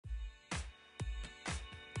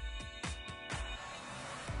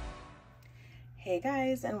Hey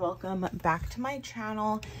guys, and welcome back to my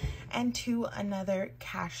channel and to another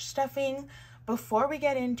cash stuffing. Before we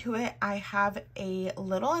get into it, I have a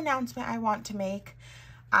little announcement I want to make.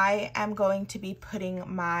 I am going to be putting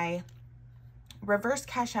my reverse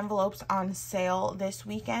cash envelopes on sale this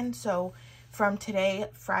weekend. So from today,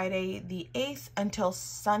 Friday the 8th, until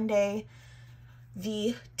Sunday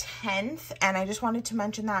the 10th. And I just wanted to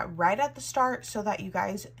mention that right at the start so that you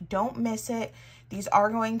guys don't miss it. These are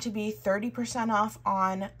going to be 30% off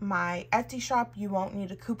on my Etsy shop. You won't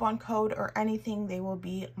need a coupon code or anything. They will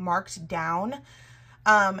be marked down.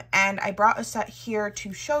 And I brought a set here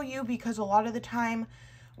to show you because a lot of the time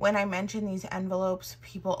when I mention these envelopes,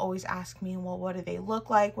 people always ask me, well, what do they look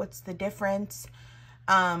like? What's the difference?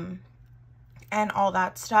 And all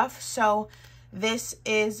that stuff. So this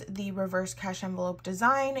is the reverse cash envelope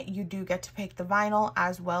design. You do get to pick the vinyl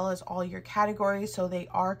as well as all your categories. So they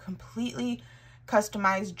are completely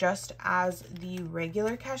customized just as the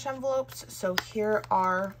regular cash envelopes. So here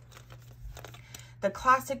are the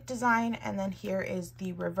classic design, and then here is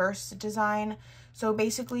the reverse design. So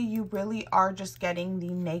basically you really are just getting the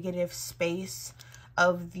negative space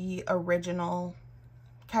of the original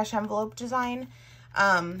cash envelope design.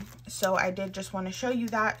 So I did just want to show you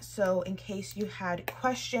that, so in case you had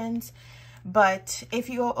questions. But if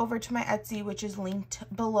you go over to my Etsy, which is linked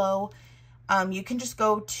below, you can just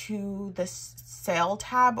go to the sale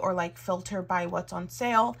tab or like filter by what's on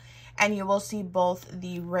sale, and you will see both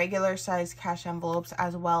the regular size cash envelopes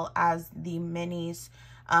as well as the minis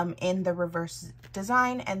in the reverse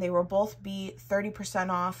design, and they will both be 30%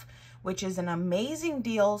 off, which is an amazing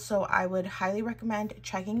deal. So I would highly recommend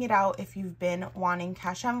checking it out if you've been wanting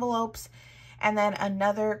cash envelopes. And then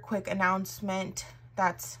another quick announcement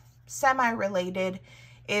that's semi-related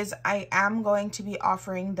is I am going to be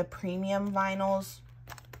offering the premium vinyls.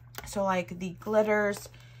 So like the glitters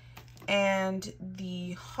and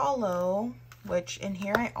the hollow, which in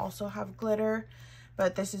here I also have glitter,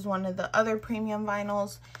 but this is one of the other premium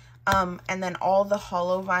vinyls. And then all the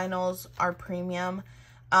hollow vinyls are premium.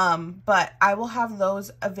 But I will have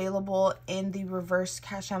those available in the reverse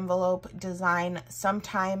cash envelope design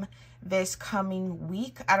sometime this coming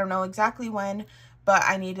week. I don't know exactly when, but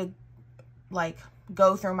I need to like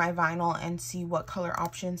go through my vinyl and see what color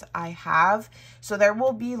options I have. So there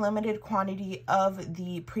will be limited quantity of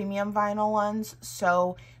the premium vinyl ones,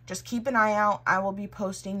 so just keep an eye out. I will be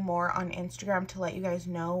posting more on Instagram to let you guys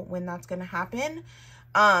know when that's going to happen.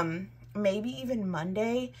 Maybe even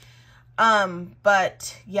Monday.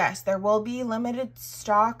 But yes, there will be limited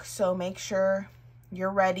stock, so make sure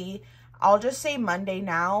you're ready. I'll just say Monday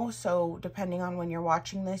now, so depending on when you're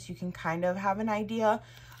watching this, you can kind of have an idea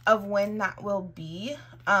of when that will be.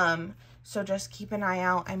 So just keep an eye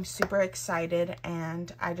out. I'm super excited,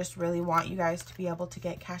 and I just really want you guys to be able to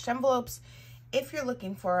get cash envelopes if you're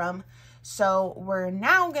looking for them. So we're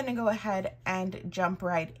now going to go ahead and jump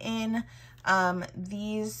right in.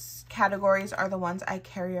 These categories are the ones I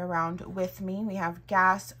carry around with me. We have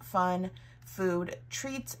gas, fun, food,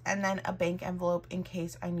 treats, and then a bank envelope in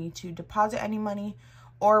case I need to deposit any money,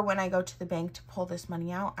 or when I go to the bank to pull this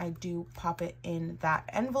money out, I do pop it in that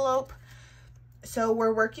envelope. So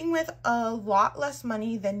we're working with a lot less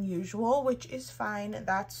money than usual, which is fine.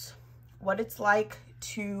 That's what it's like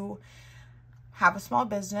to have a small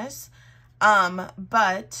business.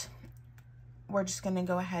 But we're just going to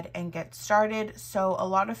go ahead and get started. So a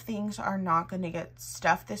lot of things are not going to get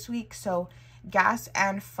stuffed this week. So gas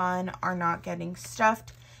and fun are not getting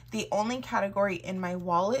stuffed. The only category in my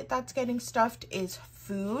wallet that's getting stuffed is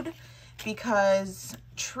food, because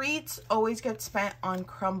treats always get spent on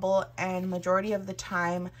Crumble, and majority of the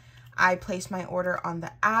time I place my order on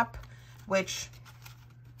the app, which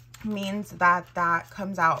means that that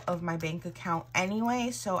comes out of my bank account anyway.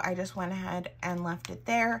 So I just went ahead and left it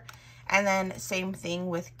there. And then same thing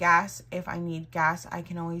with gas. If I need gas, I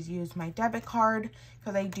can always use my debit card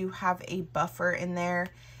because I do have a buffer in there.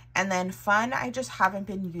 And then fun, I just haven't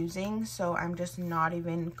been using, so I'm just not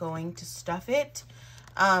even going to stuff it.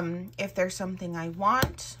 If there's something I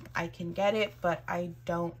want, I can get it, but I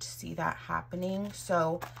don't see that happening.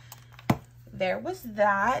 So there was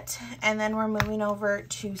that. And then we're moving over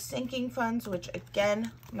to sinking funds, which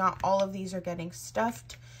again, not all of these are getting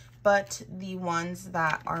stuffed, but the ones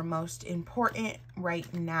that are most important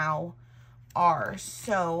right now are.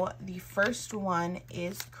 So the first one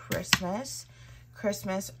is Christmas.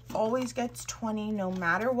 Christmas always gets 20 no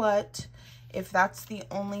matter what. If that's the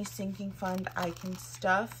only sinking fund I can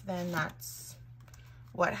stuff, then that's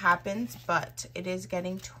what happens, but it is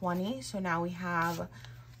getting 20. So now we have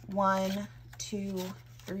 1, 2,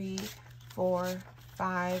 3, 4,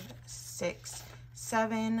 5, 6,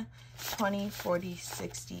 7, 20, 40,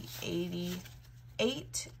 60, 80,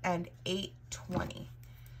 8, and 820.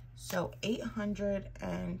 So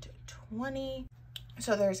 $820.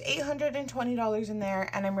 So there's $820 in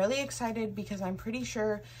there, and I'm really excited because I'm pretty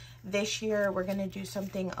sure this year we're gonna do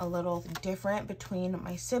something a little different between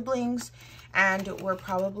my siblings, and we're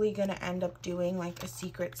probably gonna end up doing like a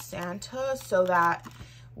secret Santa so that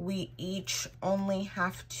we each only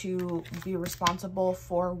have to be responsible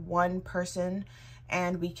for one person,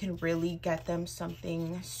 and we can really get them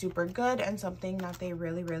something super good and something that they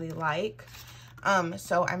really, really like.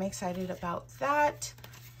 So I'm excited about that.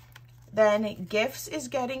 Then gifts is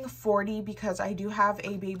getting 40 because I do have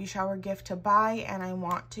a baby shower gift to buy, and I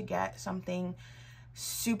want to get something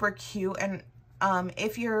super cute. And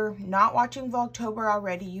if you're not watching Vlogtober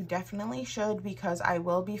already, you definitely should, because I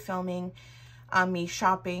will be filming me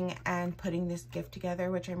shopping and putting this gift together,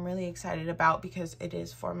 which I'm really excited about because it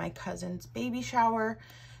is for my cousin's baby shower.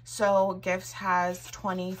 So gifts has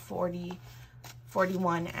 20, 40,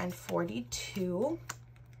 41, and 42.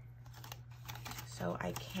 So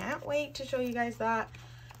I can't wait to show you guys that.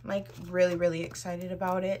 I'm like really, really excited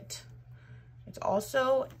about it. It's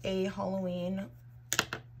also a Halloween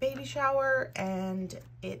baby shower, and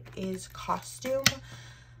it is a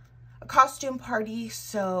costume party.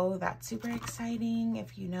 So that's super exciting.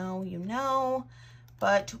 If you know, you know.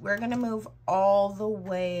 But we're gonna move all the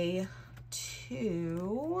way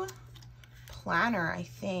to planner, I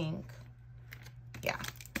think. Yeah.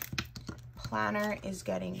 Planner is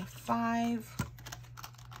getting 5.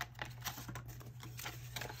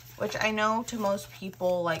 Which I know to most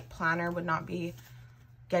people, like, planner would not be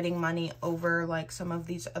getting money over like some of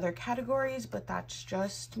these other categories, but that's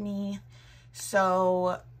just me.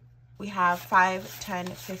 So we have 5, 10,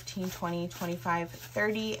 15, 20, 25,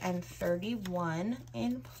 30, and 31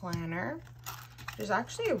 in planner, which is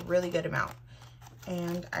actually a really good amount.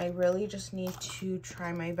 And I really just need to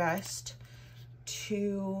try my best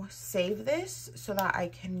to save this so that I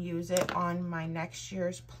can use it on my next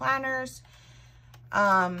year's planners.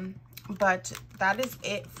 But that is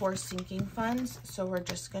it for sinking funds. So we're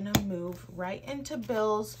just gonna move right into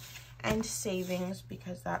bills and savings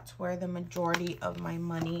because that's where the majority of my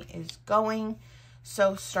money is going.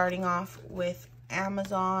 So starting off with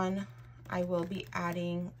Amazon, I will be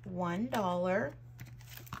adding $1.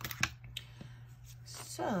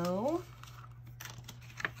 So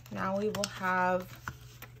now we will have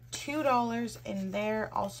 $2 in there.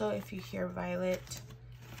 Also, if you hear Violet,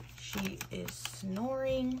 she is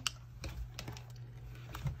snoring.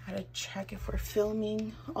 How to check if we're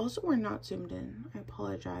filming. Also, we're not zoomed in. I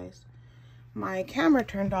apologize. My camera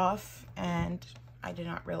turned off and I did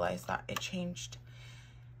not realize that it changed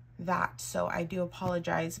that. So I do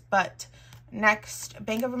apologize. But next,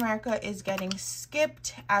 Bank of America is getting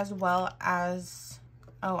skipped, as well as,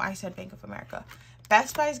 oh, I said Bank of America.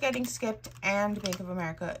 Best Buy is getting skipped and Bank of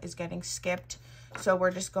America is getting skipped. So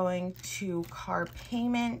we're just going to car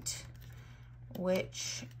payment,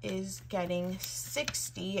 which is getting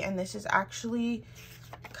 60, and this is actually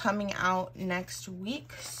coming out next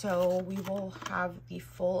week. So we will have the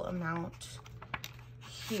full amount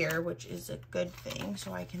here, which is a good thing.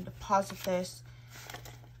 So I can deposit this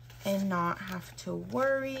and not have to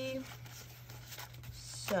worry.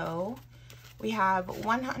 So we have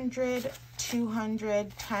 100,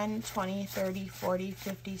 200, 10, 20, 30, 40,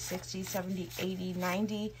 50, 60, 70, 80,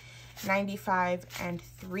 90, 95, and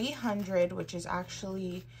 300, which is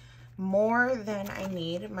actually more than I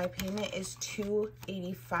need. My payment is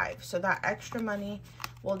 $285. So that extra money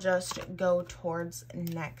will just go towards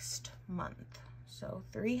next month. So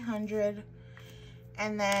 300.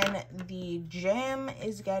 And then the gym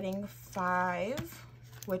is getting 5,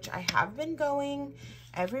 which I have been going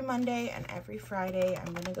every Monday and every Friday.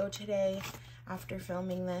 I'm gonna go today after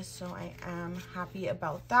filming this, so I am happy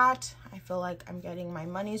about that. I feel like I'm getting my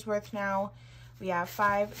money's worth now. We have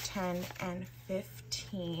 5, 10, and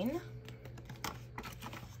 15.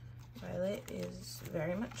 Violet is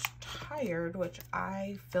very much tired, which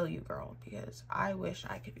I feel you, girl, because I wish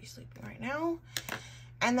I could be sleeping right now.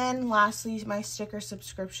 And then lastly, my sticker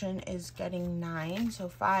subscription is getting 9. So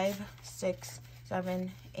 5, 6,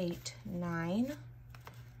 7, 8, 9.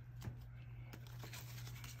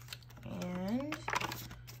 And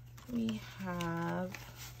we have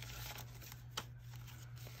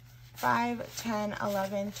 5, 10,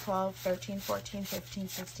 11, 12, 13, 14, 15,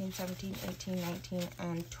 16, 17, 18, 19,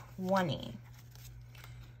 and 20.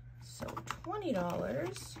 So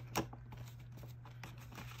 $20.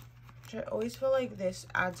 Which I always feel like this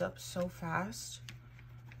adds up so fast.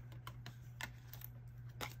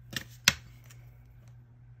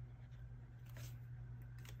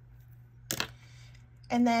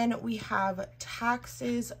 And then we have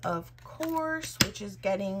taxes, of course, which is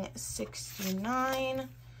getting $69.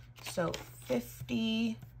 So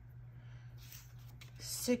 50,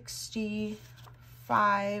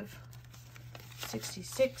 65,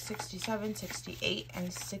 66, 67, 68,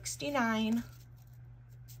 and 69.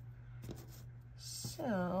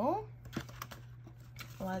 So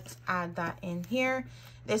let's add that in here.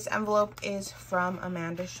 This envelope is from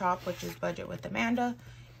Amanda's shop, which is Budget with Amanda.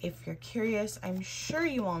 If you're curious, I'm sure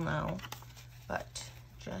you all know, but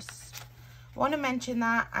just want to mention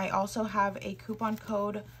that. I also have a coupon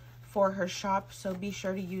code for her shop, so be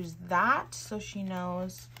sure to use that so she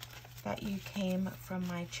knows that you came from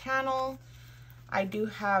my channel. I do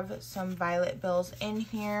have some Violet bills in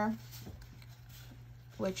here,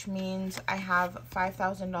 which means I have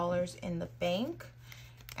 $5,000 in the bank.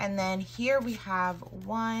 And then here we have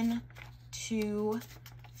 1, 2,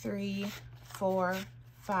 3, 4,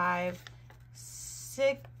 5,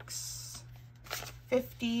 6,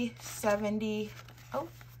 50, 70. Oh,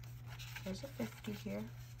 there's a 50 here.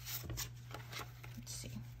 Let's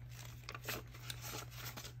see.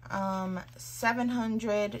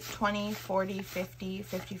 700, 20, 40, 50,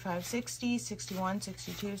 55, 60, 61,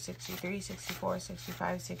 62, 63, 64,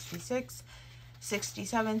 65, 66,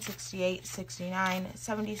 67, 68, 69,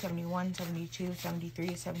 70, 71, 72,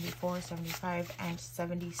 73, 74, 75, and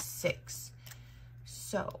 76.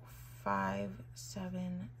 So 5,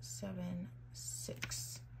 7, 7,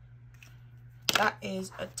 6. That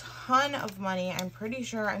is a ton of money. I'm pretty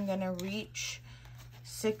sure I'm gonna reach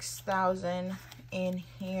 6,000 in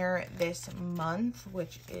here this month,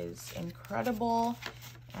 which is incredible.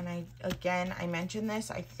 And I mentioned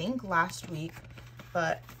this, I think last week,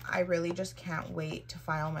 but I really just can't wait to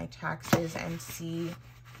file my taxes and see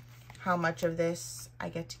how much of this I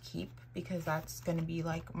get to keep, because that's going to be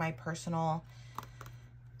like my personal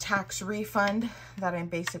tax refund that I'm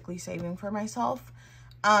basically saving for myself.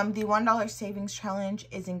 The $1 savings challenge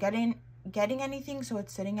isn't getting anything, so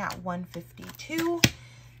it's sitting at $152.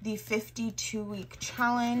 The 52-week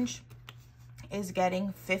challenge is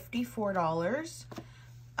getting $54.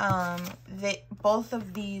 Both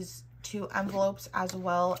of these two envelopes, as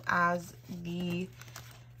well as the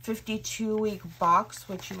 52-week box,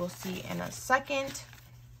 which you will see in a second,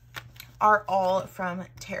 are all from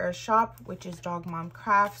Tara's shop, which is Dog Mom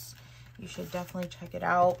Crafts. You should definitely check it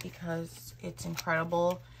out because it's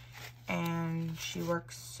incredible and she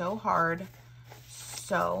works so hard.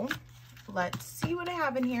 So let's see what I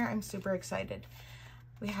have in here. I'm super excited.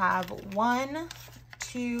 We have 1,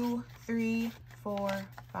 2, 3, 4,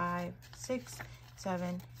 5, 6,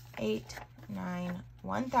 7, 8, 9,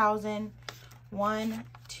 1,000, 1,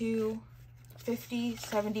 2, 50,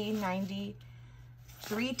 70, 90,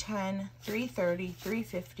 310, 330,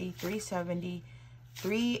 350, 370,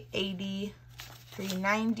 380,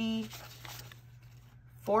 390,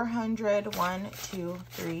 400, 1, 2,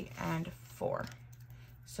 3, and 4.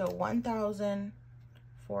 So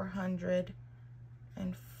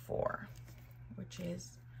 1,404, which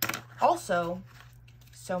is also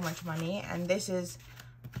so much money. And this is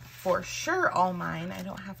for sure all mine. I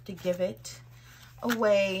don't have to give it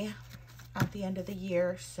away at the end of the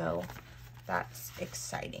year, so that's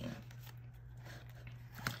exciting.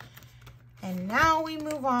 And now we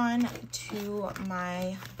move on to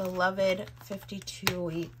my beloved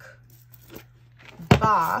 52-week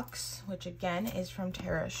box, which again is from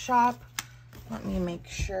Tara's shop. Let me make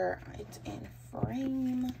sure it's in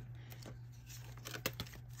frame.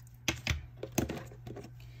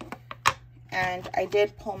 And I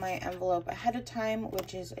did pull my envelope ahead of time,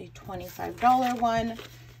 which is a $25 one.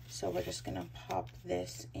 So we're just gonna pop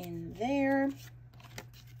this in there.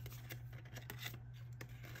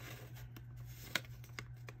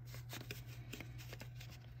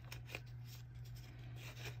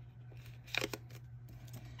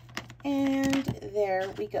 And there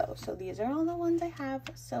we go. So these are all the ones I have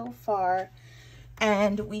so far.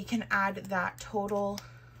 And we can add that total.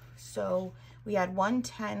 So we had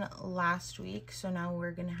 110 last week. So now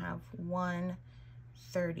we're going to have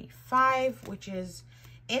 135, which is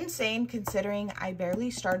insane considering I barely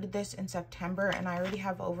started this in September and I already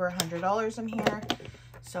have over $100 in here.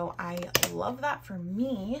 So I love that for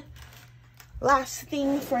me. Last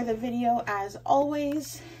thing for the video, as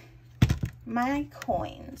always, my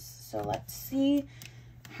coins. So let's see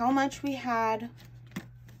how much we had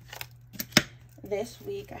this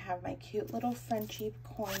week. I have my cute little Frenchie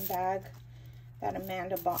coin bag that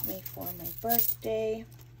Amanda bought me for my birthday.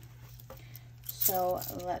 So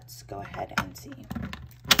let's go ahead and see.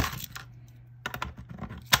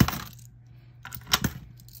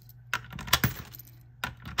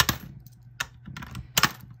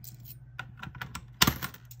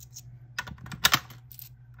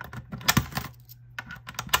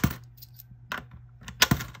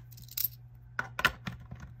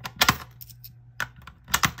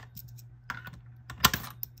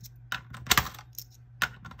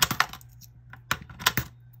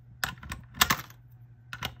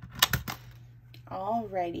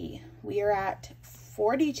 Alrighty, we are at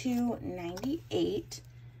 $42.98,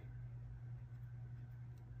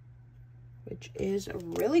 which is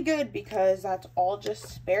really good because that's all just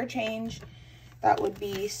spare change that would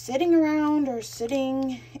be sitting around or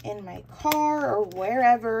sitting in my car or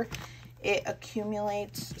wherever it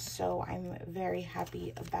accumulates. So I'm very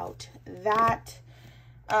happy about that.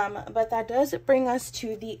 But that does bring us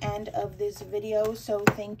to the end of this video. So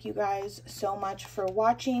thank you guys so much for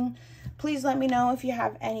watching. Please let me know if you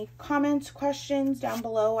have any comments, questions down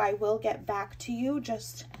below. I will get back to you.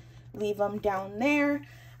 Just leave them down there.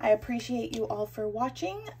 I appreciate you all for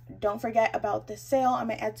watching. Don't forget about the sale on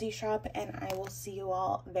my Etsy shop, and I will see you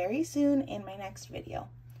all very soon in my next video.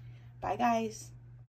 Bye, guys.